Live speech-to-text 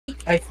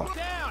Ay, fuck.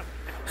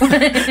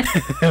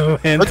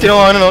 Ba't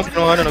tinawa na,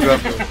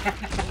 nag-grab.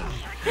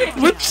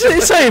 Ba't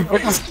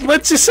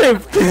si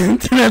Save?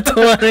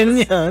 Tinatawanan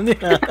niya.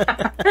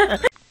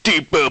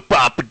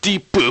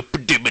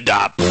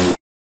 Dipa-papa-dipa-dibadap.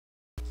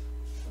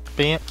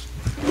 Pinga.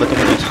 Ba't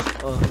mo dito?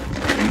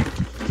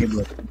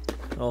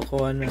 Oo,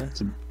 kuha na.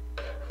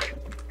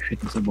 Shit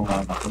sa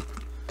bunganga ko.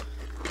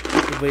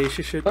 Iba yung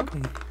shoot.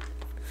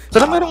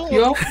 Sana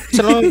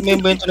may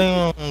invento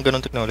na yung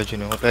ganong technology,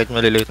 no? Kahit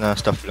maliliit na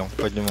stuff lang.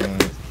 Pwede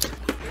mong...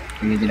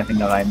 Hindi na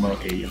kinakain mo,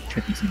 okay, yung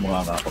shit sa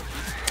bunganga ko.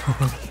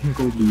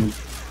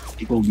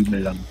 Ikaw na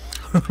lang.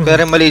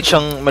 Pero maliit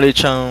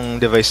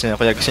siyang device niya,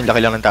 kaya kasi laki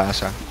lang ng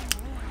taas, ha?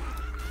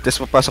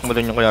 Tapos papasok mo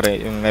dun yung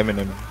kunyari, yung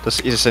M&M. Tapos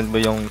isasend mo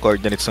yung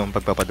coordinates ng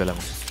pagpapadala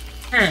mo.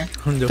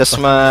 Tapos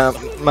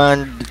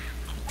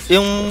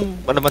yung,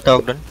 ano ba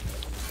tawag dun?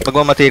 Pag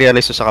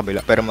ma-materialize sa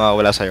kabila, pero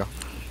mawawala sa'yo.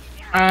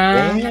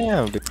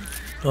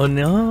 Oh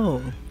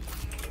no!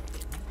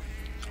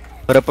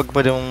 Pero pag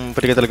pwede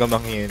ka talaga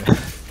makingin.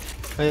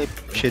 Ay,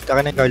 shit,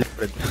 akin na yung garlic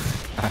bread.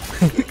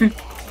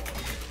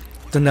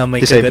 Ito na,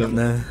 may kagat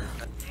na.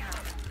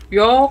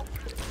 Yo!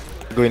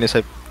 Gawin na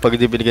sa pag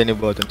di binigyan ni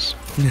Bottons.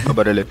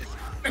 Mabaralin.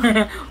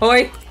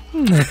 Hoy!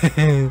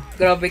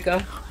 Grabe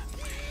ka.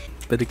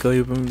 Pwede ko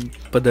yung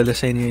padala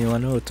sa inyo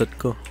yung utot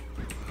ko.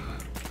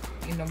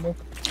 Ina mo.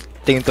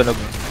 Tingin tunog.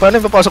 Paano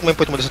yung papasok mo yung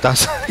put mo sa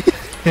taas?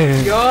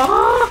 Yo!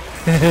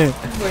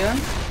 Ano ba yan?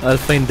 I'll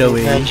find the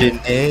way.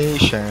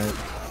 Imagination.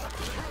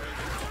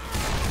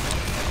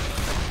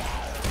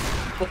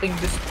 Putting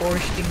this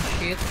forcing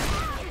shit.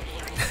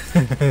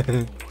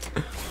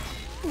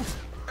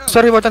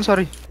 Sorry, Bottons,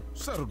 sorry.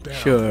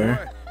 Sure.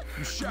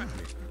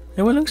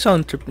 Eh, walang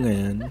sound trip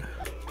ngayon.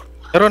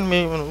 Meron,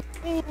 may...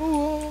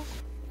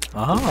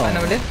 Ano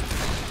ulit?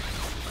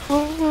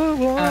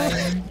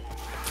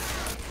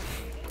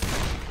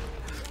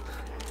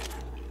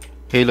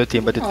 Halo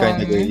team, but it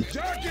kinda gay.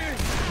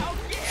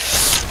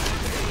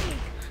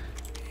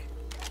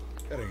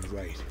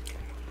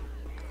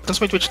 Tapos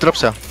may Twitch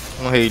drops, ha?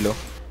 Ng Halo.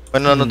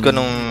 Manonood ka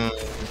nung...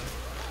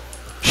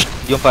 Shh!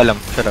 Di yung palam.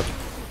 Shut up.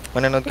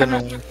 Manonood ka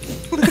nung...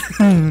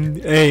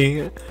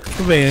 Ay,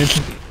 ano ba yan?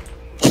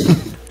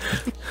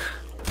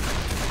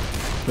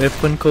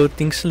 Weapon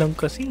coatings lang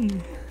kasi.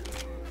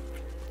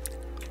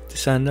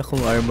 Sana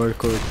kung armor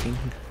coating.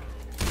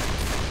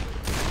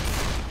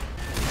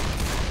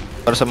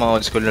 Para sa mga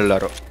old school na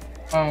laro.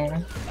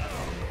 Oh.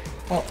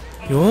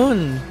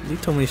 Yun!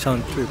 Dito may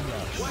sound trip.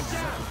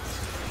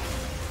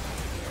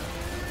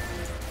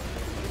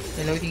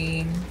 Hello,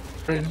 team.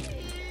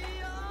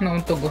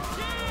 Nauntog oh.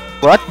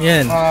 What?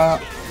 Yan.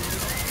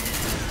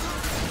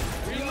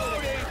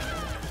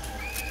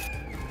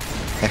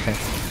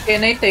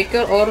 Can I take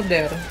your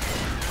order?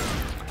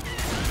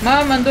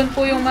 Ma'am, andun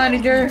po yung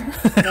manager.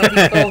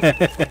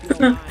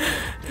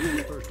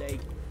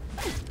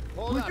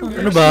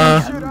 Ano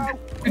ba?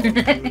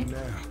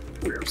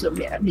 Where's the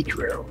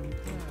manager?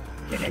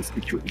 Can I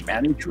speak to the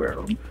manager?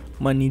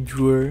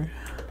 Manager.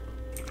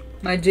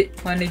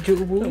 Manager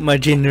ubo?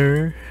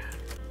 Imaginer.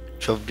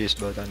 Shove these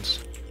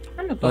buttons.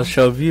 Ano to? I'll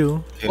shove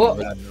you. Oh,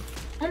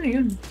 ano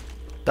yun?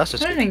 That's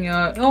the Ano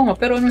nangyari? Oo nga,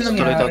 pero ano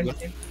nangyari?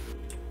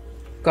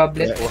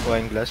 Goblet?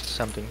 Wine glass,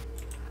 something.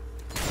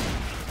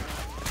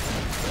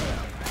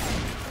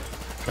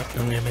 Ba't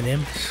ng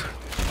M&M's?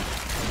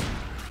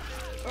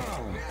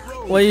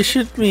 Why you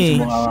shoot me?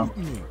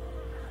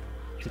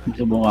 Shoot mo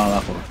sa bunganga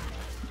ko.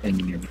 10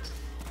 minutes.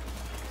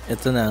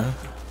 Ito na.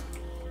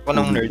 Ako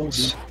ng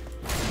nerds.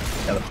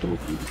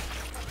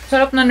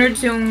 Sarap na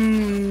nerds yung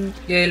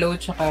yellow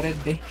tsaka red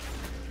eh.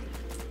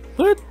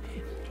 What?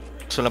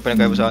 Gusto lang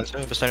pinagkaiba sa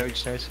akin. Basta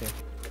nerds eh.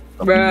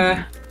 Bruh.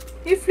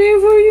 May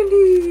flavor yun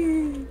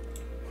eh.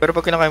 Pero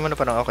pag kinakain mo na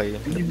parang okay.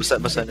 Basta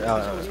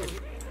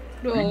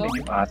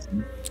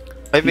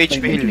 5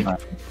 HP heal eh.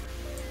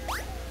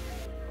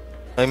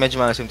 Ay, medyo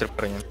maasim trip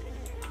pa rin yun.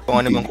 Kung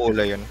ano bang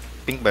kulay yun.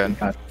 Pink ba yun?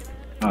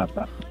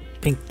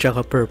 Pink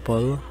tsaka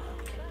purple.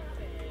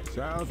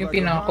 Yung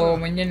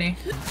pinaka-common yun eh.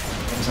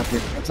 Ang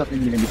sa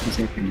atin ginamit ko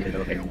sa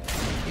yellow kayo.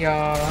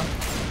 Yeah.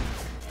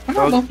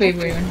 Ano bang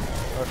flavor yun?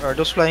 Are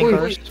those flying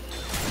cars?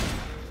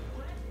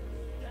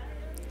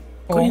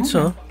 Coins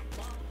oh.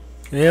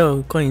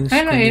 Ayaw, coins.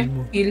 Ano eh?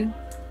 Heal?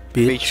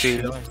 Bitch.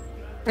 HP lang.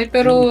 Ay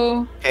pero...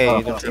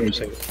 Hey, don't trouble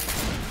sa'yo.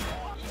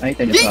 Ay,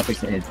 teletraffic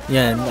sa head.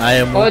 Yan,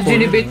 ayaw mo. Oh,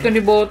 ginibait ka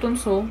ni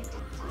Bottons oh.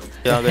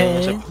 Kaya ganyan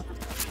mo sa'yo.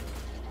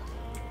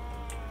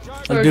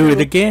 I'll do it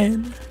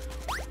again.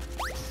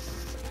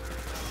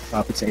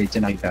 Traffic sa head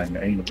siya nakita niya.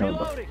 Ayun, nagsawa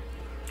ba?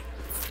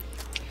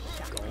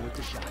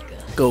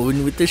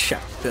 Going with the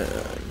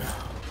shotgun.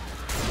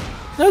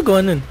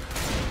 Nagawa nun.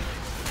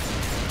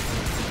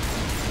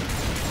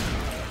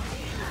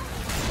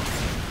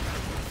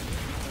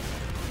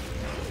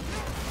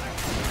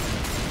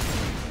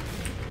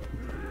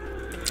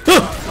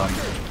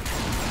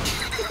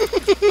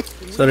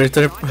 Sorry,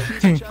 trip.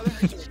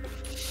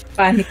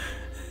 Panic.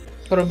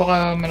 Pero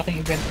baka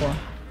malaking event ko.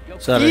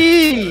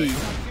 Sorry.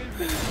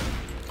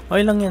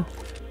 Okay lang yan.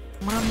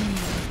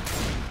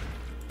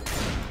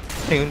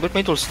 Ayun, ba't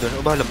may tools doon?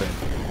 O bahala ba yun?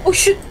 Oh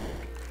shit!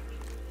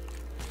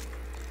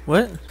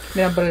 What?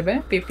 Binabal ba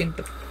yan?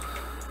 Pipinto.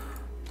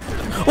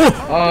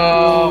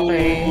 Oh!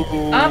 Okay.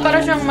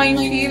 Para siyang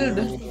minefield.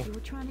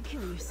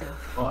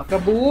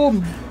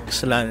 Kaboom!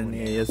 Kasalanan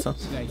niya yun.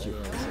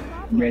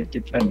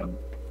 Medkit siya, no?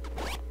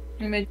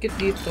 May medkit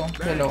dito.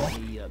 Dalawa.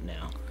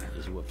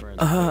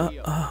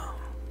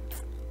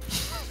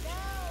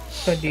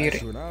 Kadiri.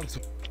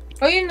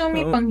 Ayun no,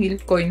 may pang-heal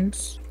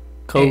coins.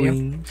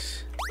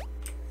 Coins.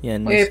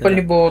 Yan. Ay,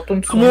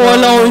 palibottons. Kumuha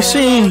lang ako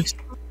isa eh.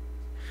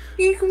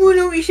 Kumuha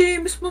lang ako isa eh.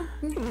 Mas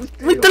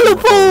May talo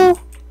po!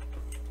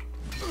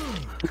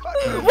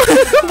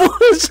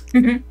 Boss!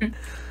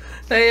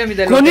 Saya, may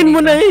dalawa. Kunin mo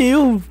na eh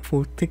yung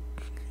putik.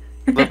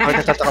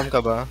 Bakit natatakam ka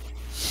ba?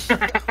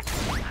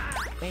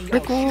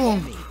 Ako!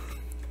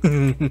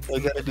 I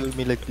gotta do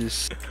me like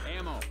this.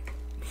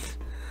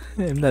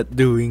 I'm not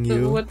doing So,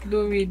 you. what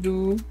do we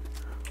do?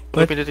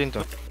 What? Pindutin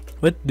to.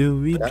 What do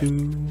we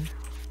do?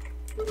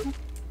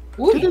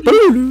 Uy!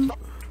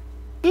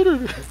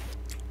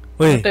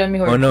 Uy, Tell me,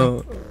 oh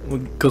no,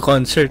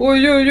 magka-concert.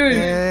 Uy!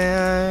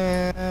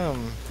 Damn!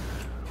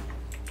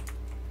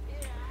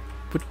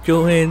 Put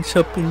your hands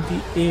up in the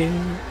air.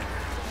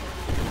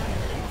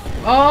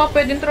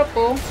 Pwedeng trap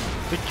oh.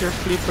 Put your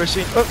flippers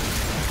in. Oh!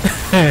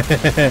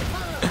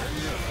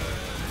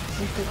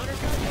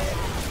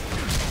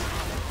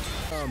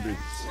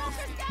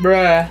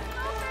 Bruh.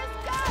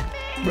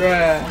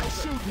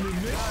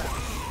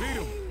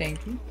 Thank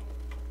you.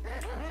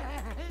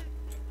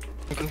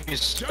 I'm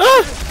confused.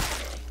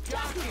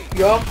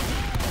 Yup.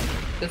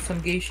 That's some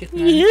gay shit,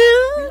 man.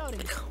 Yeah.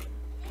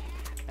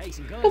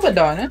 Ito ba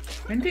daan?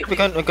 Hindi.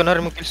 Huwag ka na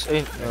rin mag-kills.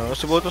 Ayun.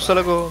 SUBASUBSKRAYB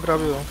talaga.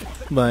 Grabe oh.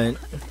 But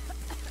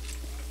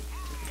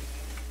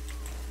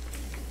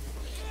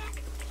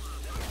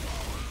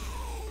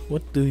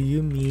what do you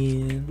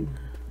mean?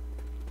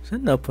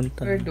 Saan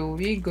napunta? Where do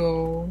we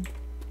go?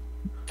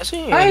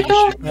 Kasi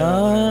Ito!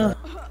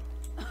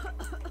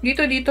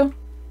 Dito.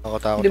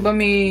 Nakatakot. Di ba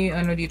may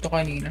ano dito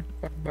kanina?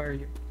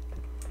 Barrier.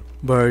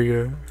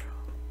 Barrier.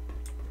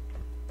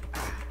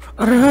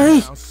 Aray!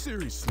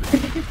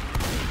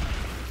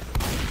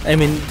 I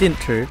mean, it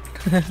didn't hurt.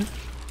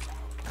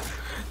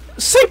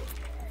 Sip!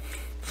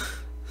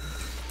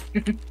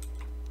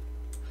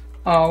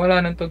 Wala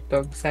nang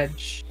tugtog.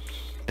 Sadge.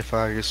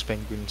 Nefarious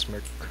penguin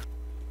smirk.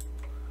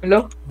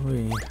 Hello?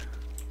 Uy.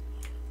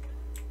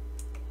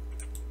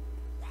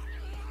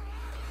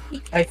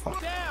 Ay, fuck.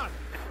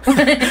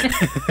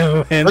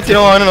 Ba't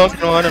tinawa na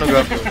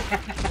nag-grab ko?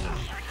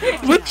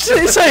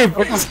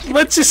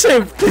 Ba't si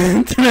Seb?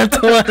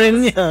 Tinatawaran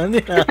niya.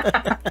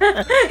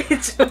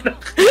 Itsura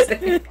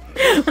kasi.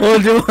 O,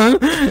 di ba?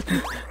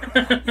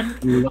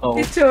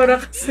 Itsura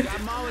kasi.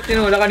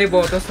 Tinula ka ni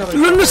Botos.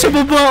 Tulad na sa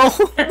baba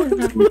ako.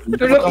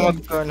 Tulog Baka ka.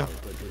 mag-ano.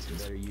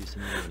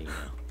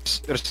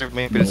 Reserve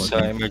mo yung pills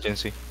sa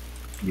emergency.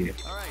 Yeah.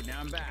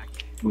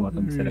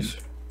 Bumatang sila.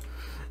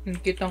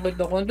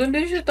 Kitang-kita ko. Doon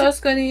din siya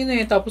taas kanina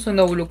eh. Tapos nung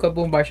nahulog ka,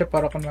 bumba siya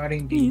para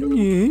kunwari hindi. O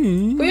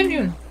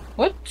yun.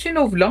 What?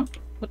 Sinove lang?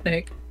 What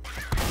the heck?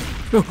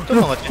 Ito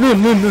mga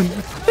No.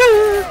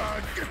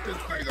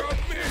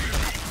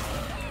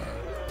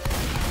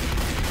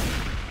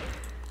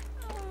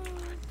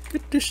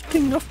 Get this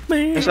thing off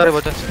me. Ay, sorry,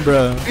 Bottons.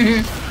 Bruh.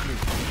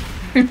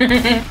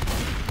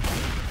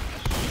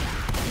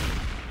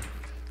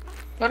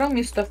 Parang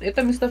may stuff.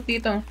 Ito may stuff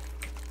dito.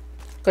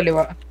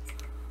 Kaliwa.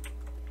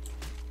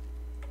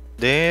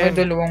 May Damn.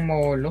 dalawang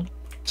maulo.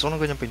 Gusto ko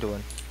ng ganyang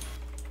pintuan.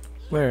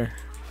 Where?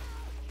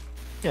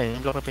 Yan,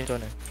 yung block na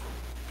pintuan eh.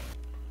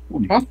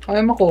 Ha?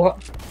 Ayaw makuha.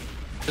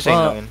 Ito sa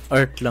inyo lang yun.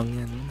 Art lang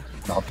yan.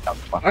 Nakapitap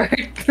pa. Art.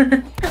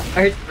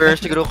 Art. Pero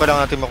siguro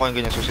kailangan natin makuha yung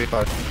ganyang susi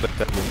para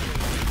better yun.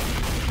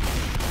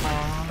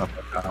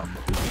 Kapag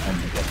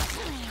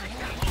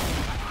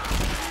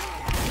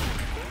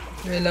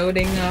May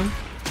loading na.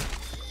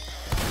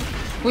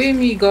 Uy,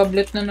 may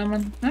goblet na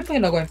naman. Ano pa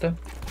ilagay ito?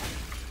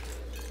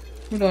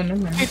 Wala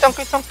naman. Kitang.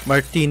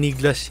 Martini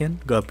glass yan.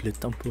 Goblet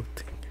ang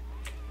puti.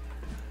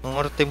 Ang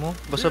arte mo,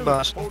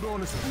 basa-basa.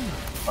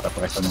 para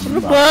sa Ano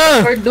naman ba?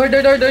 ba?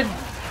 Door.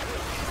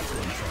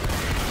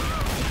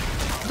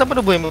 Saan pa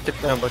nabuhay mo tip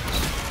na ba?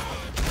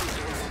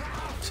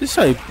 Si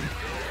Saip.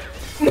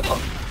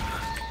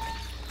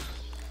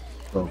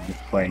 So,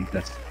 fine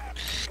class.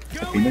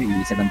 Sa Pinoy,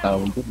 isa ng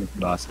tawag ko, may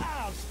baso.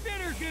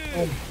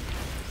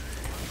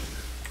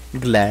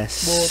 Glass.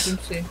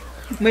 Bottons eh.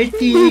 May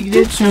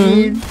tiglet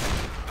yun.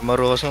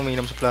 Maros nga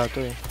uminom sa plato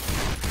eh.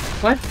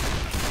 What?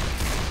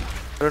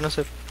 Pero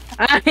nasa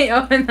Ay,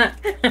 oo na.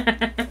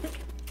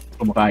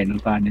 Kumakain ng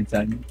kanin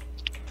sa amin.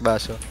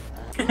 baso.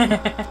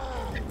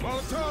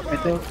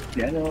 Ito,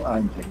 si ano,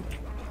 Andre.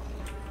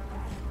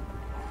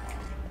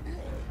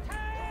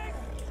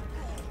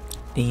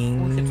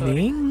 Ding.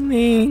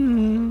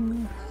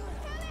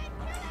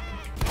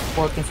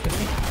 Bottons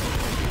kasi.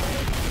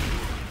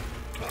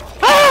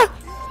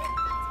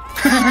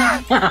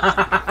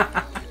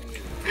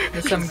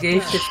 There's some gay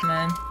shit,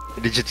 man.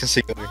 Legit yung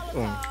sigaw eh.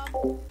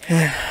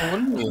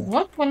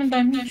 What? Walang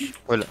damage.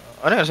 Wala.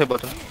 Ano yan sa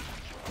button?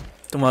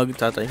 Tumawag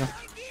tatay ko.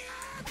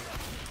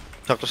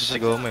 Sakto sa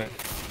sigoma eh.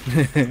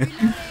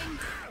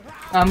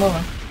 Amo ha.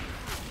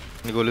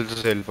 Nagulod sa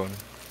cellphone.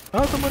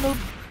 Ah, tumunog.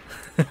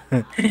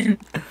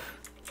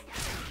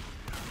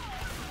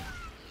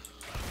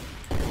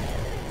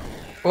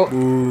 Oh,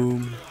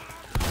 Boom.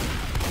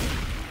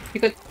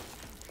 ikat.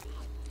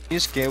 You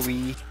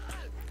scary.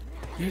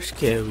 You're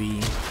scary.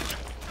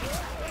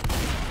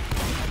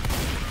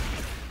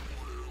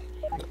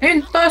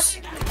 Ayun,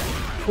 taas.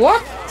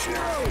 What?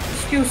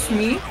 Excuse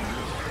me?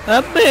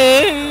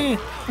 Abe!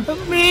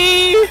 Abe!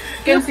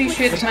 Can't see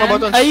shit,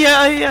 man.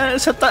 Aya,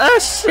 sa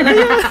taas!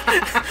 Aya!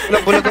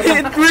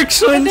 It works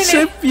on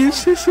Sep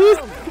uses it!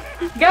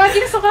 Gagi,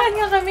 nasukahan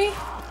nga kami.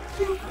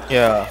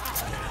 Yeah.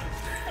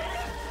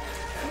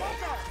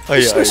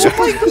 Ay. Oh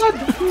my god!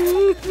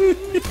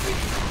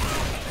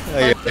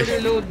 Ay. Hard to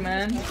reload,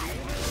 man.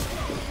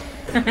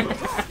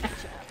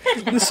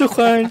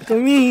 Nasukahan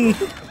kami!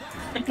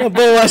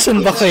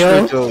 Nabawasan ba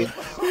kayo?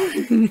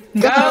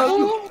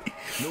 Gago!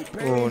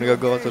 Oo,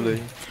 nagagawa tuloy.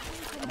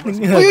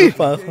 Nagagawa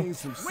pa ako.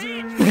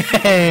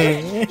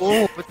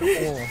 Oo, ba't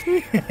mo?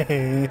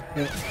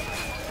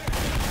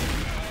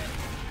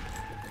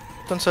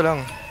 Tansa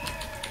lang.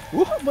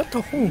 Ba't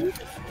ako?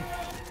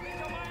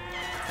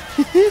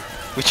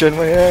 Which one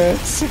mo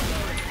yes?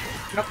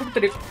 Naku,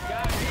 trip.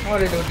 Oh,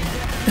 reloading.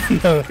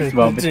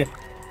 Bakit?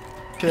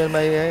 Which one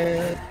my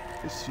head?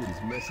 This shit is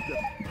messed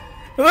up.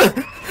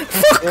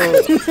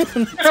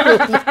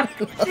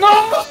 No!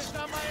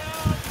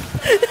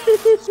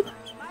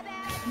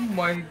 Oh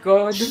my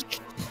god.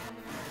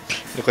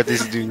 Look at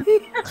this dude.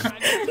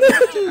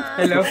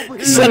 Hello?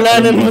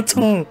 Kasalanan mo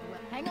to.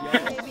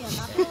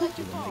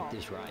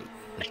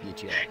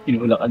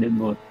 Inula ka din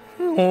mo.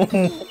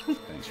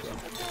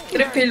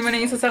 Trip, heal mo na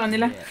yung isa sa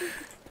kanila.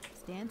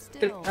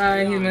 Trip,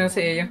 heal mo na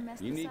si Eyo.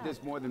 You need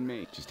this more than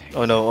me. Just hang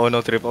Oh no,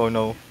 Trip, oh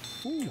no.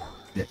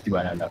 Di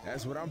ba na lang?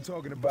 That's what I'm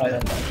talking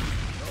about.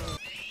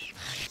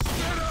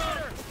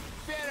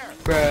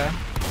 Bruh.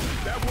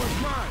 That was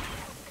mine.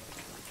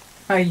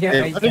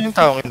 Eh, ano yung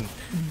taong yun?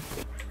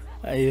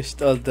 I used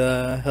all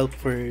the help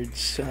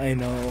words. I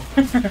know.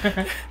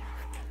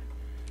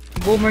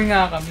 Boomer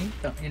nga kami.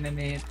 Tangina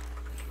na yun.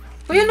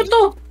 Uy, ano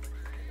to?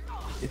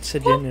 It's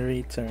a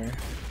generator.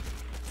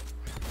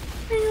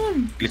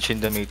 Ayun. Glitch in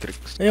the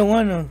Matrix. Ayun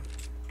ano.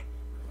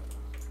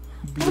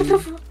 What the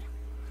fuck?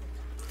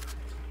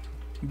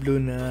 Blue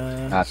na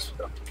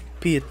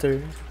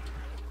Peter.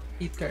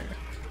 Peter.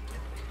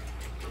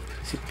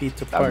 Si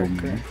Peter Tagong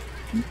Parker.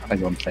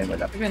 Tagong tayo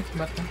wala. Event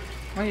ba to?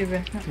 Oh,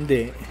 event na.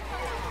 Hindi.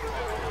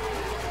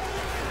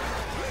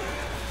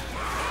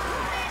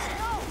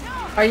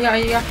 Ay.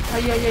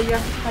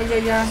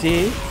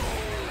 Si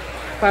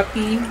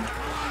Papi.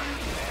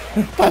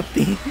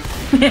 Papi.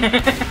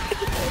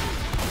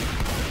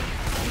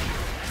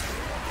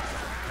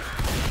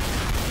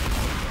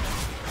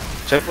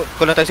 So,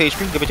 kulang tayo sa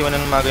HP, gabitin mo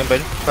na ng mga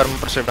gamble para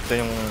ma-preserve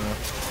natin yung...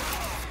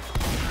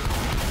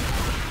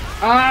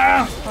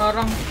 Ah!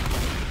 Parang...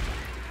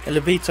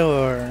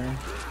 Elevator.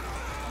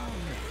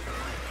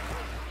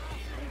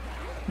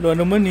 Wala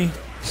naman eh.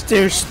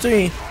 Stairs to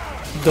eh.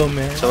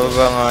 Dome. Sa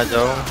baba nga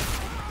daw.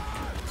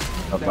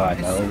 Baba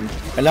daw.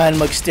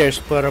 Kailangan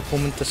mag-stairs para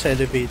pumunta sa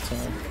elevator.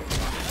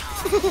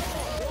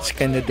 It's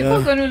kinda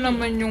dumb. Pag ano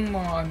naman yung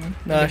mga ano.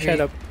 Nah,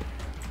 shut up.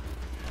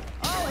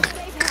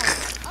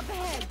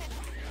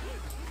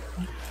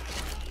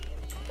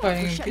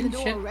 Kaya yung pin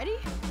shit.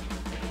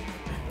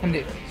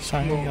 Hindi.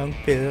 Sayang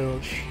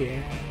pill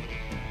shit.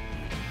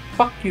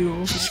 Fuck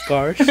you.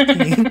 Scars.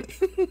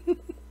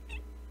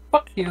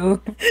 Fuck you.